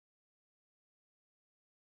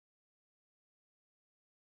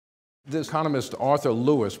this economist Arthur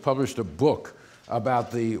Lewis published a book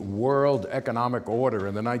about the world economic order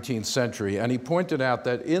in the 19th century, and he pointed out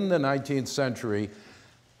that in the 19th century,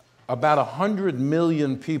 about 100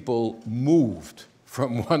 million people moved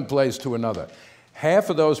from one place to another. Half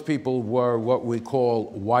of those people were what we call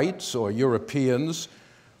whites or Europeans,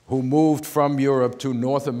 who moved from Europe to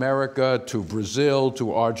North America, to Brazil,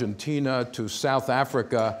 to Argentina, to South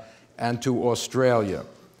Africa, and to Australia.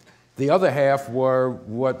 The other half were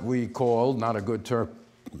what we call, not a good term,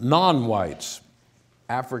 non-whites,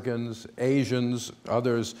 Africans, Asians,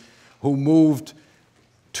 others, who moved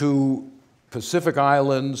to Pacific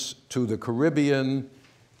Islands, to the Caribbean,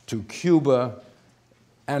 to Cuba,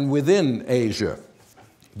 and within Asia.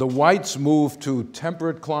 The whites moved to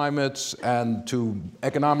temperate climates and to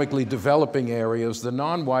economically developing areas. The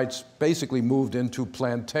non-whites basically moved into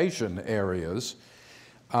plantation areas.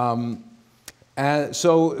 And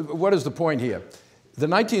so what is the point here? The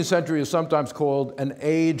 19th century is sometimes called an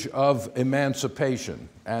age of emancipation,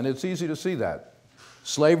 and it's easy to see that.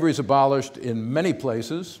 Slavery is abolished in many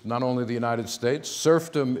places, not only the United States.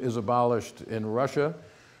 Serfdom is abolished in Russia.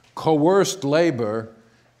 Coerced labor,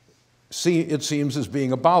 it seems, is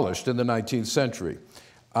being abolished in the 19th century.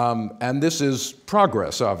 And this is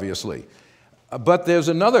progress, obviously. But there's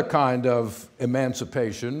another kind of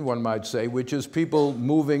emancipation, one might say, which is people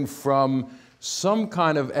moving from some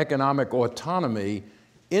kind of economic autonomy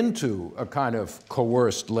into a kind of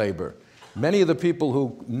coerced labor. Many of the people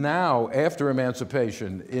who now, after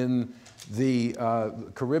emancipation in the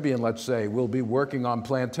Caribbean, let's say, will be working on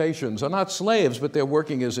plantations are not slaves, but they're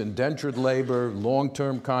working as indentured labor,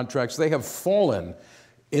 long-term contracts. They have fallen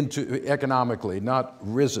into economically, not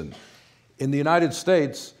risen. In the United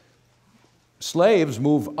States, slaves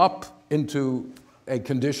move up into a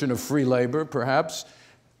condition of free labor, perhaps.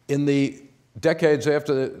 In the decades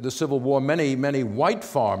after the Civil War, many white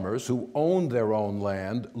farmers who owned their own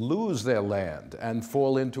land lose their land and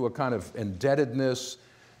fall into a kind of indebtedness,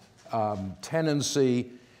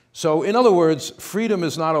 tenancy. So in other words, freedom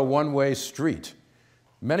is not a one-way street.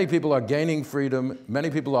 Many people are gaining freedom, many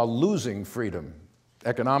people are losing freedom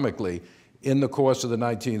economically in the course of the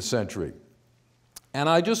 19th century. And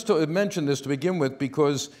I just mentioned this to begin with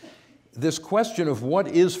because this question of what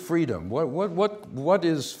is freedom, what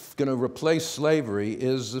is going to replace slavery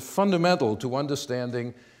is fundamental to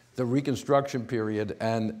understanding the Reconstruction period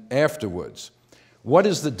and afterwards. What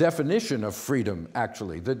is the definition of freedom,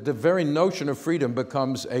 actually? The very notion of freedom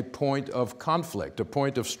becomes a point of conflict, a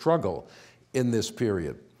point of struggle in this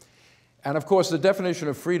period. And of course, the definition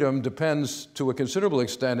of freedom depends to a considerable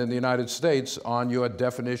extent in the United States on your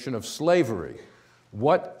definition of slavery.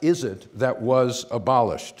 What is it that was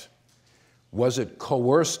abolished? Was it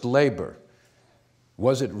coerced labor?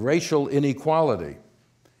 Was it racial inequality?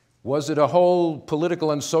 Was it a whole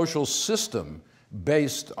political and social system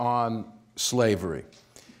based on slavery?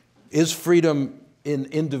 Is freedom an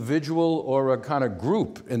individual or a kind of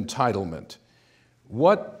group entitlement?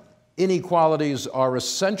 What inequalities are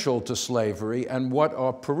essential to slavery and what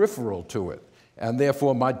are peripheral to it, and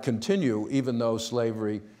therefore might continue even though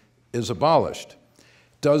slavery is abolished?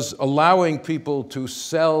 Does allowing people to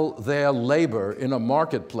sell their labor in a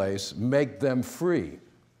marketplace make them free?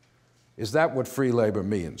 Is that what free labor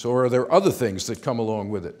means? Or are there other things that come along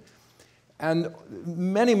with it? And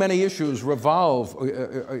many issues revolve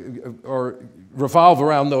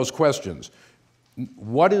around those questions.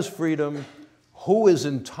 What is freedom? Who is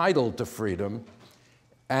entitled to freedom?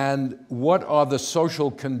 And what are the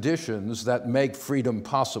social conditions that make freedom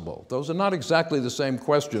possible? Those are not exactly the same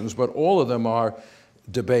questions, but all of them are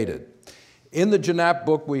debated. In the Janap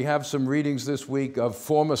book, we have some readings this week of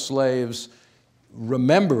former slaves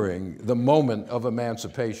remembering the moment of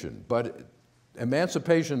emancipation. But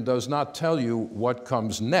emancipation does not tell you what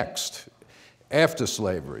comes next after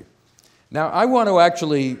slavery. Now, I want to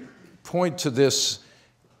actually point to this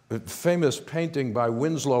famous painting by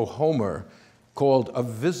Winslow Homer called A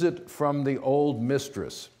Visit from the Old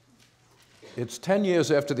Mistress. It's 10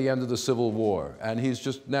 years after the end of the Civil War, and he's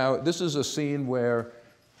just now, this is a scene where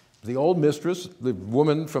the old mistress, the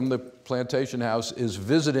woman from the plantation house, is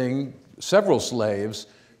visiting several slaves,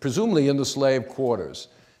 presumably in the slave quarters.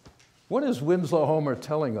 What is Winslow Homer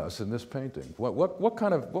telling us in this painting?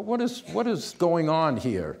 What is going on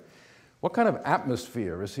here? What kind of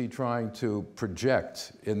atmosphere is he trying to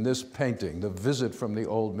project in this painting, The Visit from the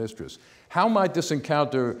Old Mistress? How might this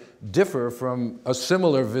encounter differ from a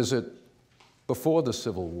similar visit before the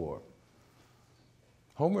Civil War?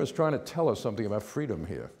 Homer is trying to tell us something about freedom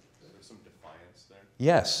here. Is there some defiance there?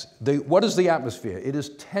 Yes. What is the atmosphere? It is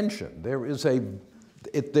tension.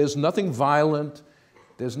 There's nothing violent.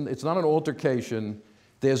 It's not an altercation.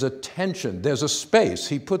 there's a tension, there's a space.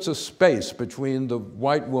 He puts a space between the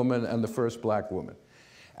white woman and the first black woman.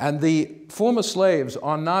 And the former slaves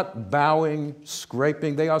are not bowing,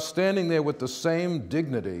 scraping. They are standing there with the same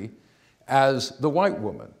dignity as the white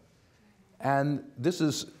woman. And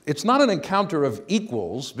it's not an encounter of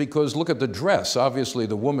equals, because look at the dress. Obviously,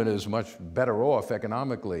 the woman is much better off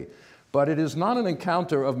economically. But it is not an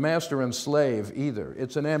encounter of master and slave either.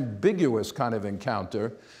 It's an ambiguous kind of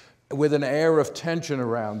encounter with an air of tension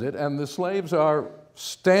around it. And the slaves are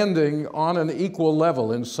standing on an equal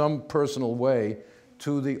level in some personal way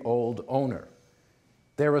to the old owner.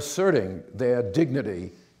 They're asserting their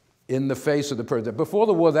dignity in the face of the person. Before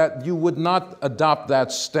the war, that you would not adopt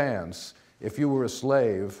that stance if you were a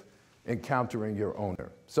slave encountering your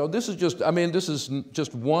owner. So this is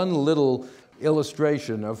just one little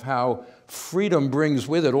illustration of how freedom brings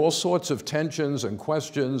with it all sorts of tensions and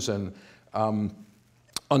questions and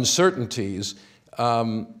uncertainties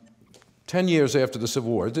 10 years after the Civil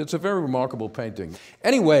War. It's a very remarkable painting.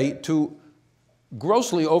 Anyway, to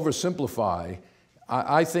grossly oversimplify,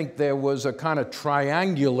 I think there was a kind of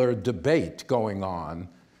triangular debate going on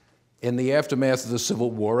in the aftermath of the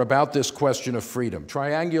Civil War about this question of freedom.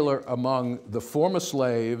 Triangular among the former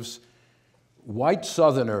slaves, white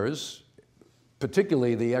Southerners,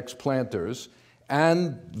 particularly the ex-planters,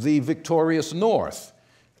 and the victorious North,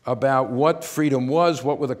 about what freedom was,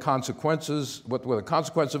 what were the consequences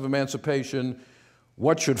of emancipation,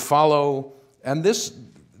 what should follow. And this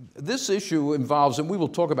issue involves, and we will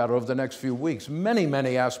talk about it over the next few weeks, many,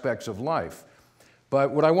 many aspects of life. But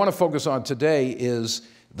what I want to focus on today is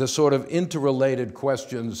the sort of interrelated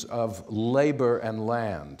questions of labor and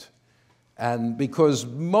land. And because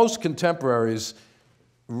most contemporaries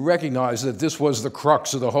recognize that this was the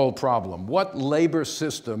crux of the whole problem. What labor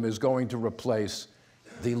system is going to replace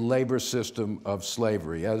the labor system of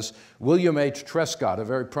slavery? As William H. Trescott, a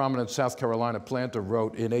very prominent South Carolina planter,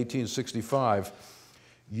 wrote in 1865,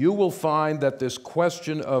 you will find that this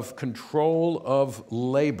question of control of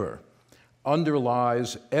labor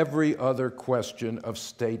underlies every other question of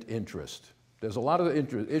state interest. There's a lot of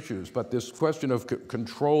issues, but this question of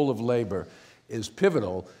control of labor is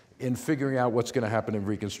pivotal in figuring out what's going to happen in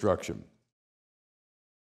Reconstruction.